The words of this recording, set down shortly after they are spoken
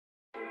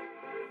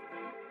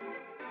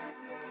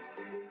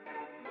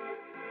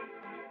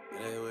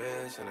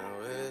wishing and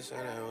wishing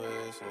and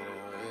wishing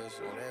and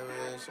wishing they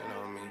wishing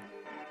on me.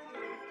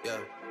 Yeah.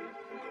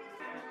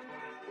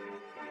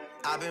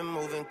 I've been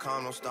moving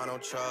calm, don't start no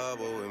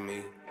trouble with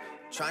me.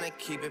 Trying to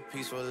keep it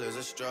peaceful is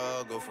a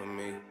struggle for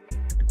me.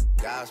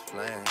 God's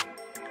plan,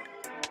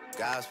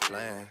 God's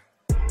plan.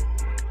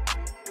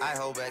 I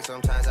hold back,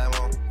 sometimes I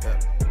won't, yeah.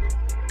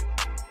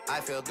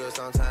 I feel good,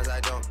 sometimes I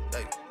don't,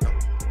 hey, no.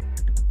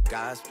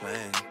 God's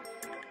plan,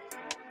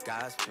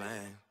 God's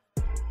plan.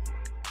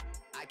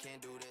 I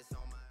can't do this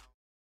on my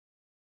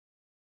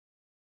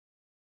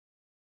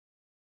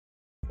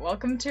own.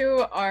 Welcome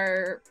to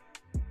our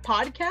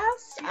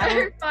podcast.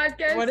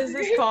 Podcast. What is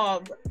this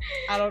called?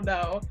 I don't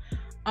know.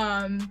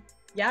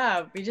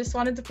 Yeah, we just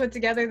wanted to put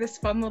together this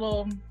fun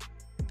little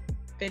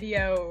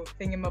video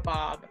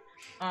thingamabob.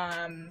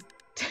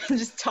 To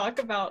just talk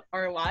about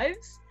our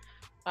lives.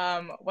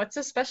 What's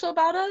so special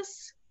about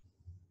us?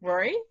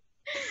 Rory?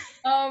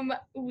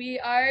 We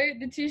are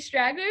the two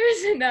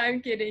stragglers. No,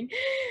 I'm kidding.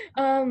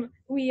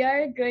 We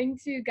are going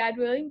to, God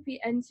willing, be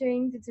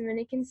entering the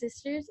Dominican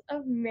Sisters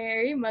of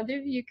Mary, Mother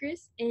of the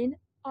Eucharist, in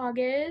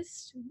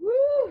August.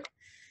 Woo!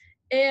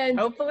 And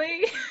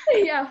Hopefully.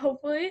 yeah,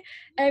 hopefully.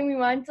 And we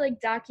wanted to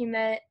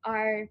document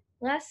our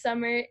last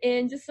summer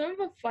and just some of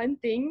the fun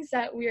things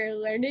that we are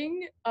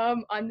learning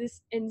on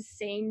this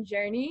insane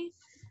journey.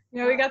 You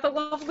know, we got the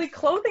lovely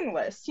clothing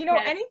list. You know,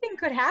 Yeah. anything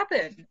could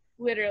happen.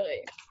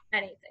 Literally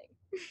anything.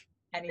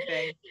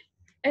 Anything.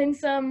 And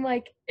some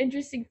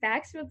interesting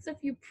facts about stuff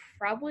you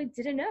probably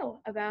didn't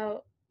know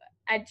about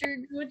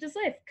entering religious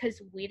life,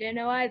 because we didn't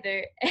know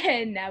either,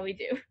 and now we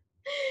do.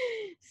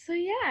 So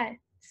yeah,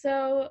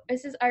 so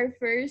this is our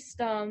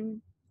first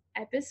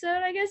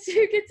episode, I guess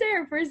you could say,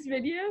 our first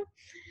video.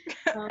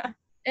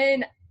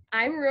 And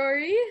I'm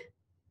Rory.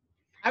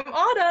 I'm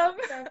Autumn.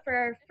 So for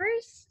our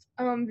first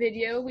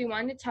video, we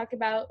wanted to talk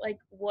about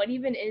what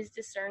even is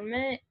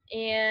discernment,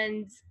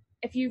 and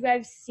if you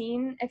have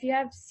seen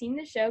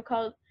the show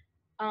called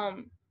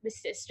The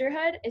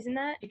Sisterhood, isn't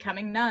that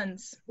Becoming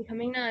nuns.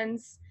 Becoming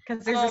Nuns?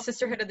 Because there's a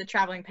sisterhood of the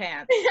traveling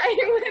pants. I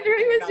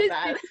literally was About just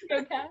that. thinking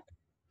about that.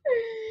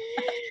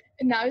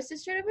 And now it's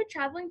Sisterhood of the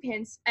Traveling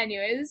Pants.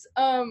 Anyways,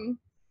 but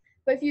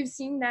if you've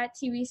seen that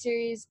TV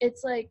series,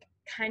 it's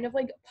kind of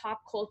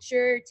pop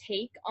culture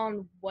take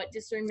on what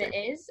discernment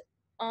is.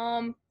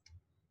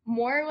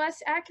 More or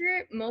less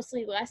accurate,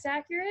 mostly less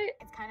accurate.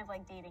 It's kind of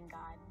like dating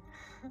God.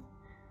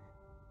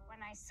 When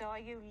I saw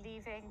you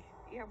leaving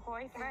your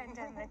boyfriend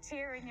and the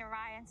tear in your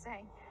eye and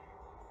saying,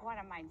 what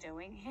am I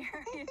doing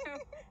here? You know?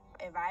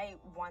 If I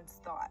once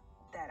thought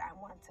that I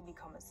want to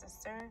become a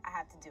sister, I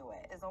have to do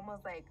it. It's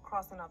almost like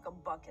crossing off a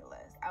bucket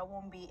list. I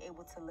won't be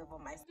able to live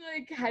on my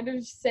Kind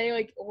of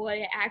say what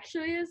it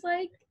actually is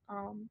like.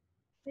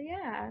 But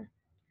yeah.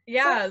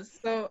 Yeah,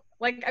 so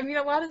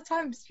a lot of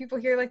times people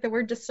hear the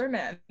word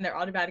discernment and they're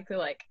automatically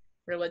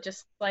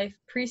religious life,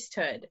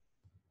 priesthood.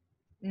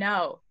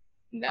 No.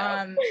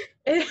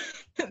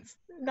 It's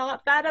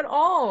not that at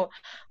all.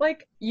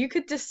 You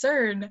could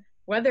discern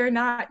whether or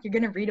not you're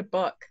gonna read a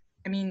book.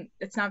 I mean,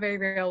 it's not very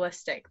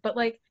realistic, but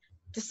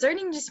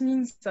discerning just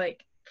means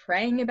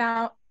praying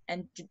about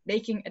and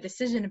making a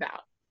decision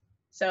about.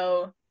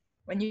 So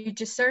when you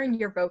discern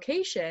your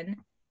vocation,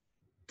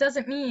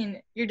 doesn't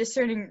mean you're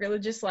discerning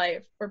religious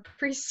life or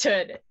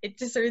priesthood.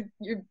 It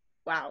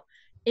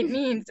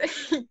means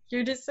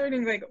you're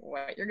discerning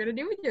what you're gonna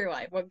do with your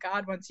life, what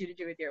God wants you to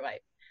do with your life.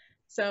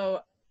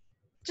 So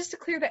just to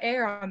clear the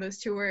air on those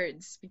two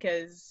words,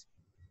 because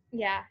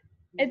yeah,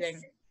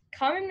 it's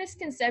common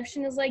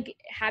misconception is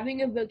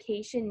having a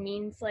vocation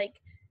means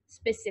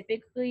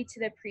specifically to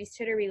the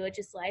priesthood or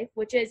religious life,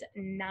 which is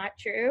not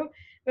true.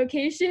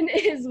 Vocation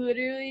is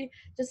literally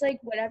just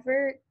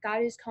whatever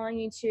God is calling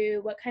you to,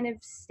 what kind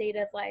of state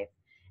of life.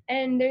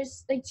 And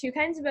there's two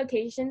kinds of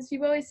vocations.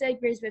 People always say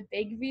there's the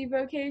big V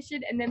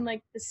vocation and then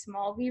the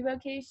small V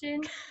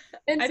vocation.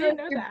 And I didn't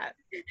know that.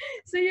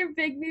 So your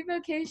big V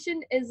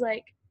vocation is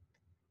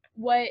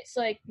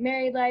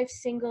married life,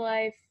 single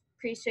life,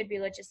 priesthood,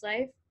 religious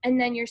life.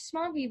 And then your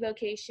small V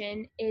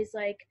vocation is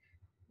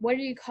what are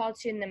you called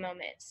to in the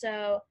moment?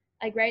 So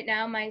right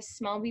now my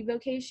small V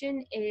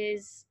vocation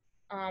is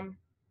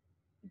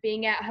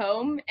being at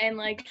home and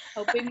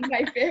helping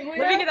my family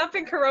living it up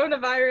in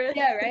coronavirus.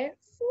 Yeah, right.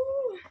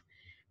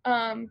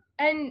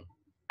 And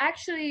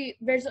actually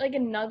there's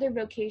another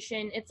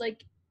vocation. It's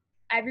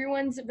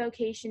everyone's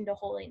vocation to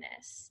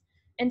holiness.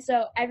 And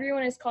so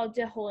everyone is called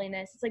to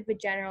holiness. It's the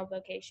general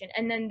vocation.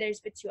 And then there's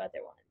the two other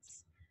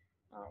ones.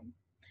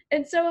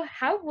 And so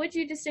how would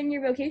you discern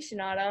your vocation,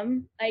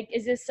 Autumn?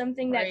 Is this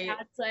something that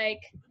God's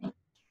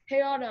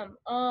hey, Autumn,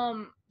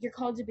 you're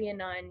called to be a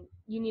nun.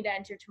 You need to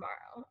enter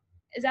tomorrow.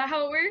 Is that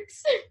how it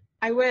works?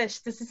 I wish.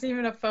 This isn't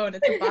even a phone.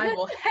 It's a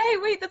Bible. Hey,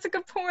 wait, that's a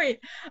good point.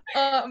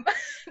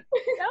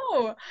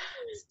 No.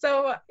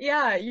 So,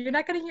 yeah, you're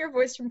not going to hear a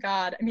voice from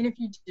God. I mean, if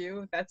you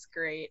do, that's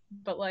great.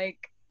 But,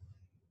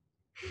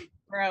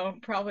 bro,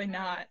 probably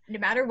not. No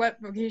matter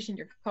what vocation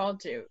you're called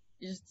to,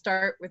 you just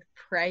start with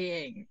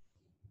praying.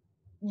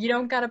 You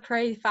don't got to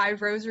pray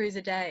 5 rosaries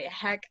a day.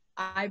 Heck,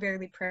 I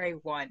barely pray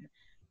 1.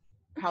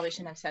 probably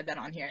shouldn't have said that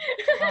on here.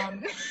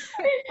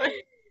 But,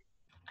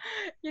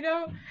 you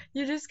know,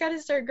 you just gotta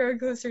start growing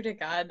closer to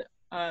God.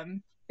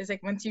 It's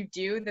like once you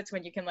do, that's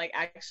when you can like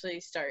actually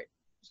start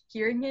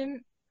hearing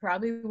him.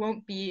 Probably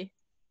won't be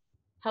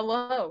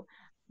hello,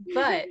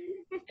 but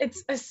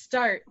it's a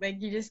start.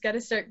 Like you just gotta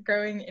start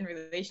growing in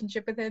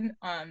relationship with him.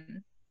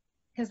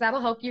 Because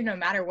that'll help you no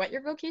matter what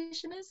your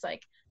vocation is,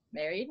 like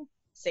married,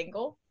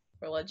 single,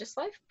 religious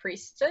life,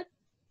 priesthood.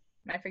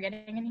 Am I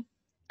forgetting any?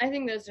 I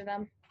think those are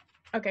them.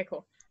 Okay,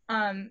 cool.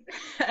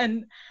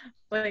 And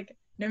like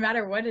no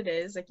matter what it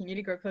is, like you need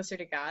to grow closer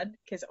to God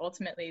because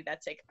ultimately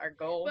that's like our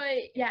goal.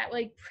 But yeah,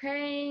 like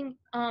praying,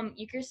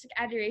 Eucharistic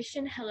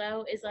adoration,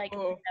 hello, is like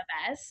Oh. the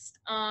best.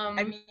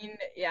 I mean,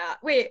 yeah.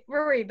 Wait,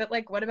 Rory, but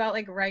like what about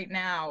like right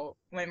now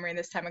when we're in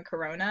this time of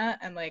Corona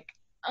and like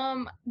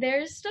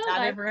there's still not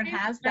live everyone prayer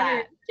has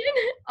that.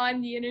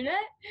 on the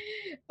internet,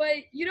 but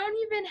you don't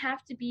even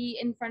have to be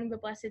in front of the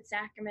Blessed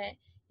Sacrament.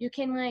 You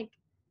can like,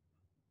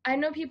 I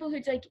know people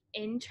who do like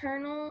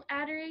internal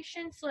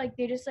adoration, so like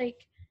they're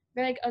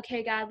like,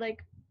 okay, God, like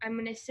I'm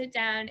gonna sit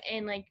down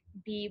and like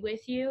be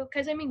with you,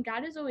 because I mean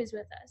God is always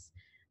with us.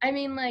 I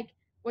mean, like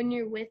when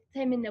you're with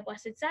him in the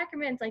Blessed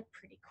Sacrament, it's like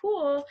pretty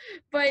cool,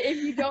 but if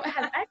you don't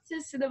have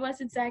access to the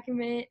Blessed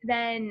Sacrament,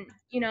 then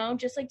you know,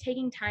 just like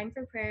taking time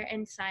for prayer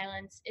and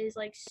silence is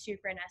like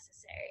super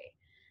necessary.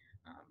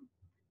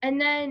 And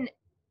then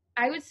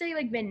I would say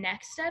like the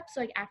next steps,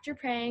 like after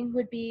praying,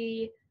 would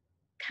be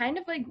kind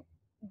of like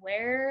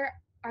where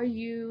are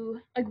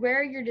your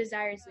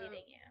desires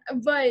leading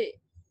you? But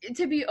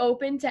to be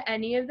open to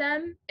any of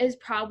them is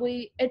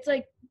probably, it's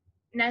like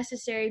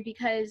necessary,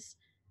 because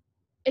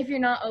if you're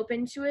not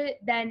open to it,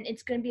 then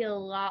it's going to be a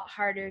lot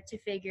harder to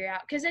figure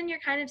out, because then you're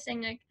kind of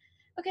saying like,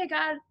 okay,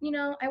 God, you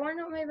know, I want to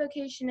know what my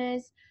vocation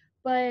is,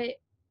 but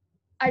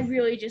I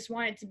really just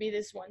want it to be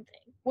this one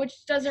thing,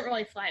 which doesn't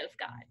really fly with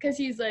God, because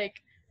he's like,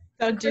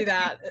 Don't do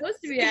that. you're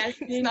supposed to be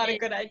asking, It's not a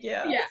good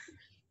idea. yeah,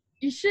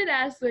 you should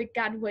ask like,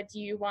 God, what do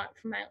you want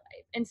for my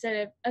life,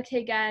 instead of,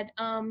 okay, God,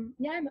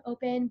 yeah, I'm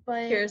open,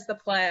 but Here's the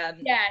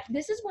plan. yeah,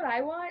 this is what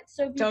I want.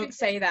 So if you Don't could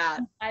say that.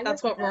 comply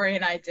That's with what that, Rory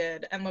and I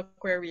did, and look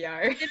where we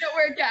are. it didn't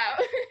work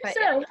out. But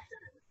So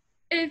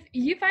if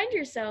you find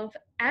yourself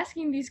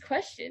asking these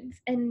questions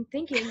and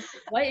thinking,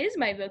 what is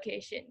my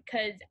vocation?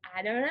 Because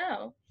I don't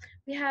know,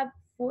 we have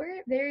 4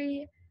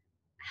 very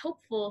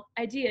helpful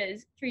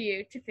ideas for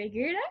you to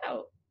figure it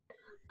out.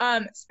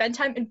 Spend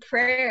time in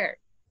prayer.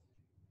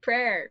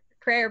 Prayer.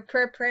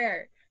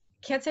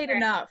 Can't say it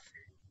enough.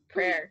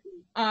 Prayer.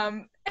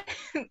 Friend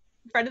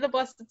of the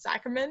Blessed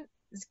Sacrament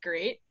is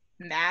great.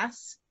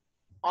 Mass,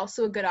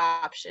 also a good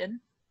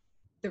option.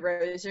 The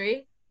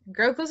Rosary.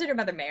 Grow closer to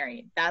Mother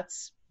Mary.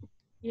 That's.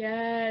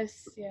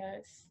 Yes.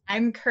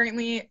 I'm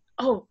currently.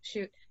 Oh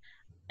shoot!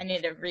 I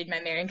need to read my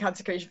Marian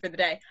consecration for the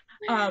day.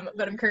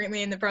 But I'm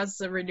currently in the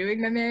process of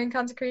renewing my Marian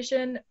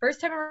consecration.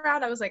 First time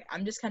around, I was like,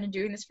 I'm just kind of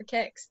doing this for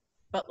kicks.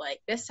 But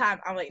like this time,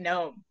 I'm like,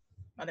 no,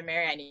 Mother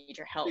Mary, I need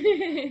your help.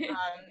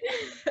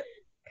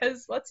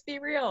 Because let's be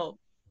real,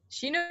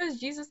 she knows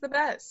Jesus the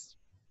best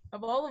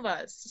of all of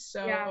us.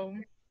 So, Yeah.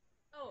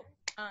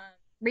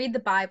 Read the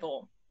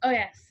Bible. Oh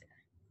yes.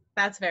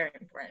 That's very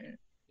important.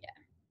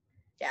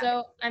 Yeah.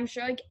 So I'm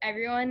sure like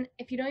everyone,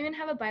 if you don't even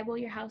have a Bible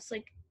at your house,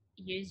 like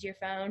use your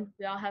phone.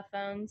 We all have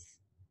phones.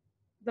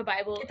 The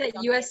Bible. Get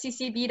that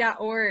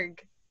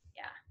usccb.org.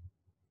 Yeah.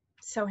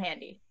 So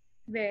handy.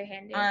 Very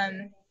handy.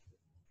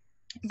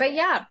 But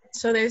yeah,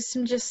 so there's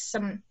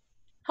some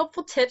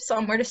helpful tips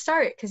on where to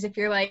start, because if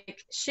you're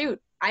like, shoot,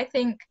 I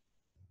think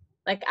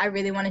like I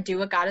really want to do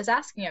what God is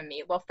asking of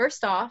me. Well,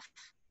 first off,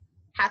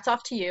 hats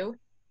off to you.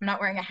 I'm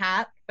not wearing a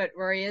hat, but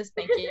Rory is.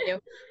 Thank you.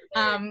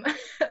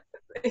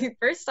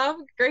 First off,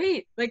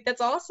 great. Like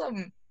that's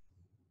awesome.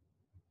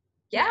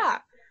 Yeah.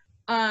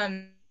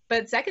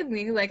 But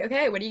secondly, like,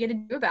 okay, what are you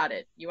gonna do about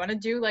it? You want to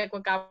do like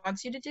what God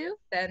wants you to do?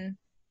 Then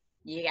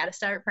you got to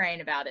start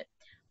praying about it.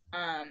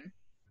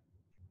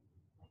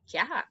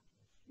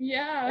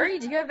 Yeah. Rory,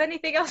 do you have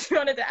anything else you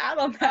wanted to add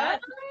on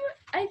that?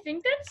 I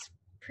think that's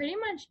pretty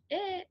much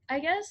it. I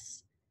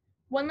guess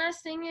one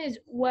last thing is,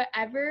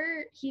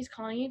 whatever he's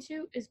calling you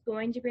to is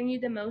going to bring you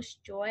the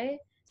most joy.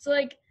 So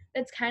like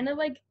that's kind of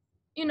like,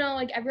 you know,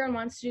 like everyone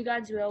wants to do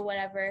God's will,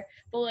 whatever,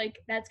 but like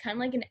that's kind of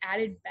like an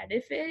added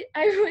benefit,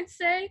 I would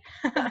say.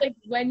 Like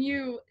when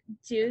you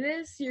do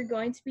this, you're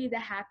going to be the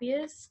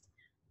happiest.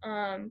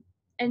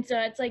 And so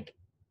it's like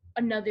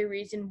another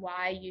reason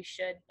why you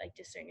should like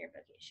discern your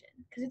vocation,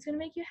 because it's going to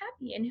make you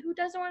happy, and who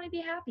doesn't want to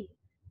be happy?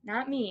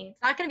 Not me.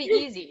 It's not going to be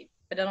easy,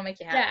 but it'll make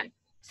you happy. Yeah.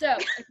 So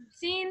if you've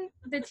seen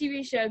the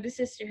TV show The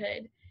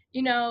Sisterhood,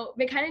 you know,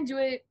 they kind of do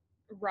it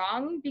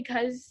wrong,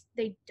 because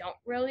they don't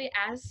really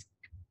ask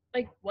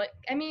like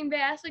they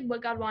ask like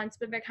what God wants,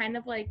 but they're kind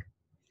of like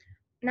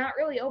not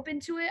really open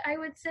to it, I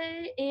would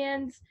say.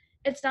 And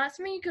it's not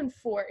something you can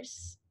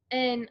force,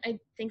 and I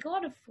think a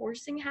lot of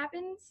forcing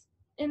happens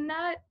in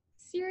that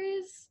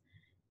series.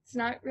 It's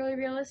not really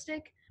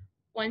realistic.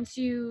 Once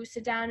you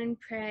sit down and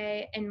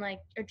pray and like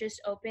are just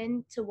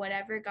open to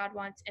whatever God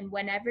wants and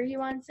whenever he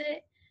wants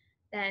it,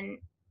 then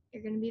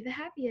you're going to be the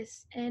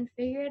happiest and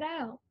figure it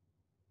out.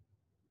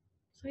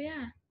 So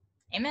yeah.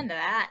 Amen to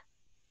that.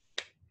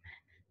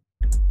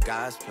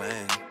 God's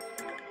plan.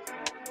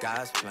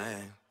 God's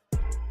plan.